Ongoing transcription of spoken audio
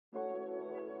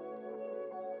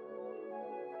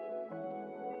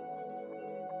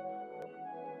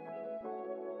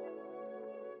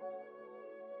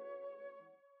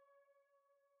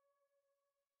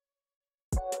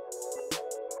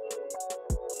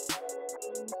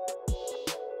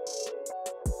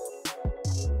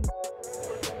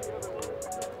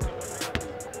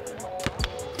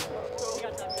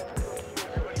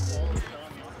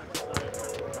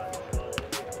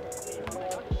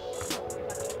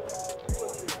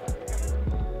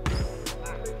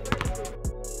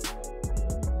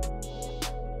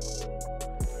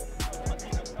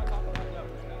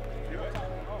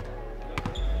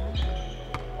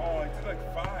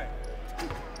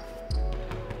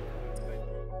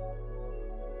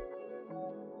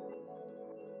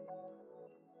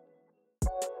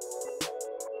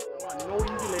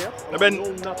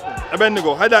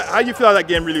Bendigo, how you feel how that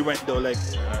game really went though? Like,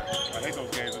 I hate those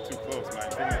games. They're too close,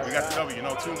 man. We got the W,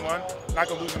 2-1. Not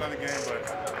gonna lose another game,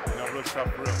 but real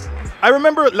tough for real. I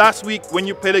remember last week when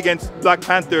you played against Black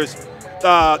Panthers,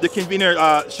 the convener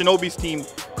Shinobi's team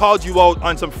called you out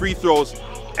on some free throws,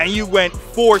 and you went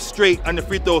 4 straight on the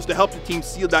free throws to help the team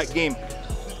seal that game.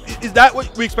 Is that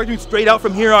what we expect you straight out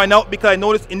from here on out? Because I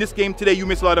noticed in this game today you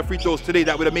missed a lot of free throws today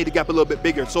that would have made the gap a little bit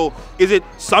bigger. So is it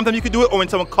sometimes you can do it, or when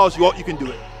someone calls you out you can do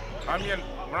it? I mean,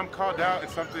 when I'm called out,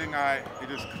 it's something it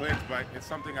just clicks, but it's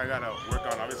something I gotta work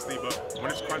on, obviously. But when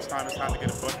it's crunch time, it's time to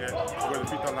get a bucket. Where the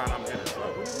free throw line, I'm hitting.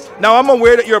 So. Now I'm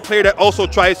aware that you're a player that also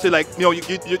tries to, like, you're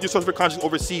suffer conscious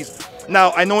overseas.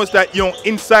 Now I noticed that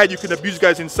inside you can abuse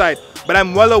guys inside, but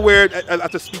I'm well aware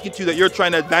after speaking to you that you're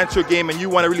trying to advance your game and you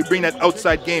want to really bring that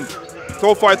outside game.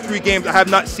 So far 3 games, I have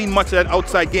not seen much of that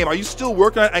outside game. Are you still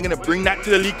working on it and going to bring that to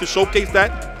the league to showcase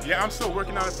that? Yeah, I'm still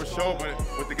working on it for sure, but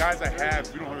with the guys I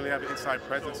have, we don't really have an inside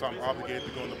presence, so I'm obligated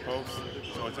to go in the post.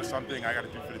 So it's just something I got to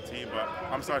do for the team, but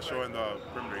I'm starting showing the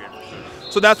perimeter game for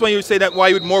sure. So that's when you say that why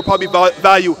you would more probably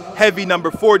value heavy number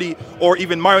 40 or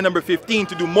even Mario number 15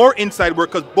 to do more inside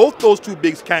work, because both those 2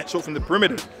 bigs can't show from the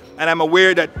perimeter. And I'm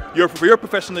aware that for your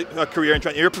professional career and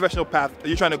your professional path that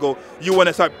you're trying to go, you want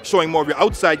to start showing more of your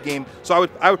outside game. So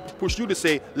I would push you to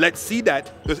say, let's see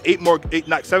that. There's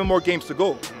 7 more games to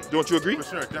go. Don't you agree? For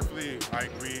sure, definitely, I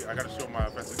agree. I got to show my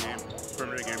offensive game,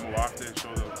 perimeter game more often,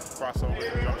 show the crossover,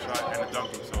 the jump shot, and the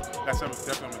dunking. So that's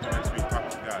definitely what I'm going to do next week, talk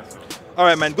to you guys. So. All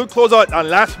right, man. Good closeout on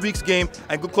last week's game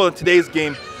and good close on today's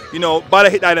game. Bada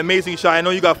hit that amazing shot. I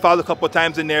know you got fouled a couple of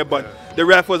times in there, but the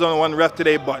ref was on one ref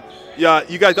today. But yeah,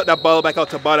 you guys got that ball back out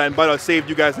to Bada, and Bada saved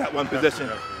you guys that one possession.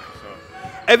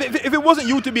 If it wasn't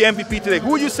you to be MVP today,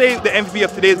 who would you say the MVP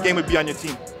of today's game would be on your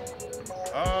team?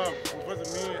 If it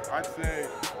wasn't me, I'd say,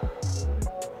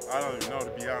 I don't even know,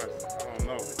 to be honest. I don't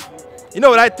know. You know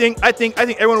what I think? I think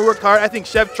everyone worked hard. I think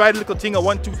Chef tried a little thing a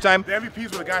 1-2 time. The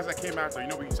MVPs were the guys that came after.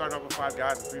 We started off with 5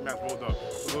 guys and 3 men rolled up.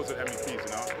 So those are MVPs,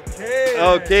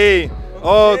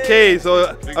 Okay.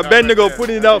 So Bendigo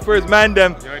putting it out for his man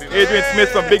them. Adrian Smith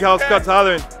from Big House Cuts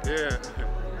hollering. Yeah.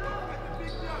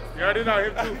 You already know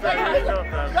him too, fam. You already know,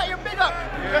 fam. You got your big up.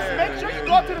 Just make sure you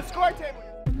go up to the score table.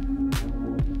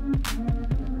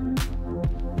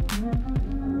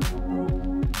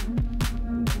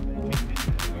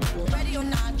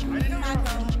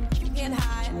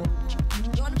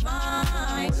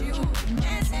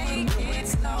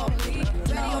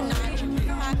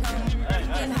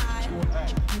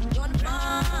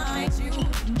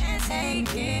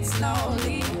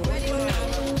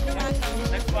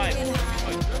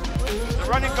 The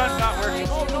running gun's not working.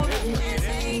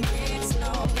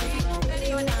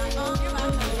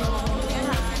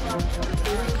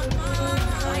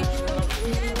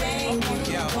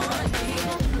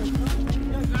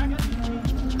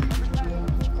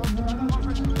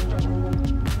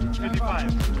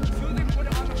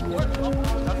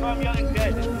 That's why I'm yelling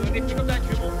dead. When they pick up that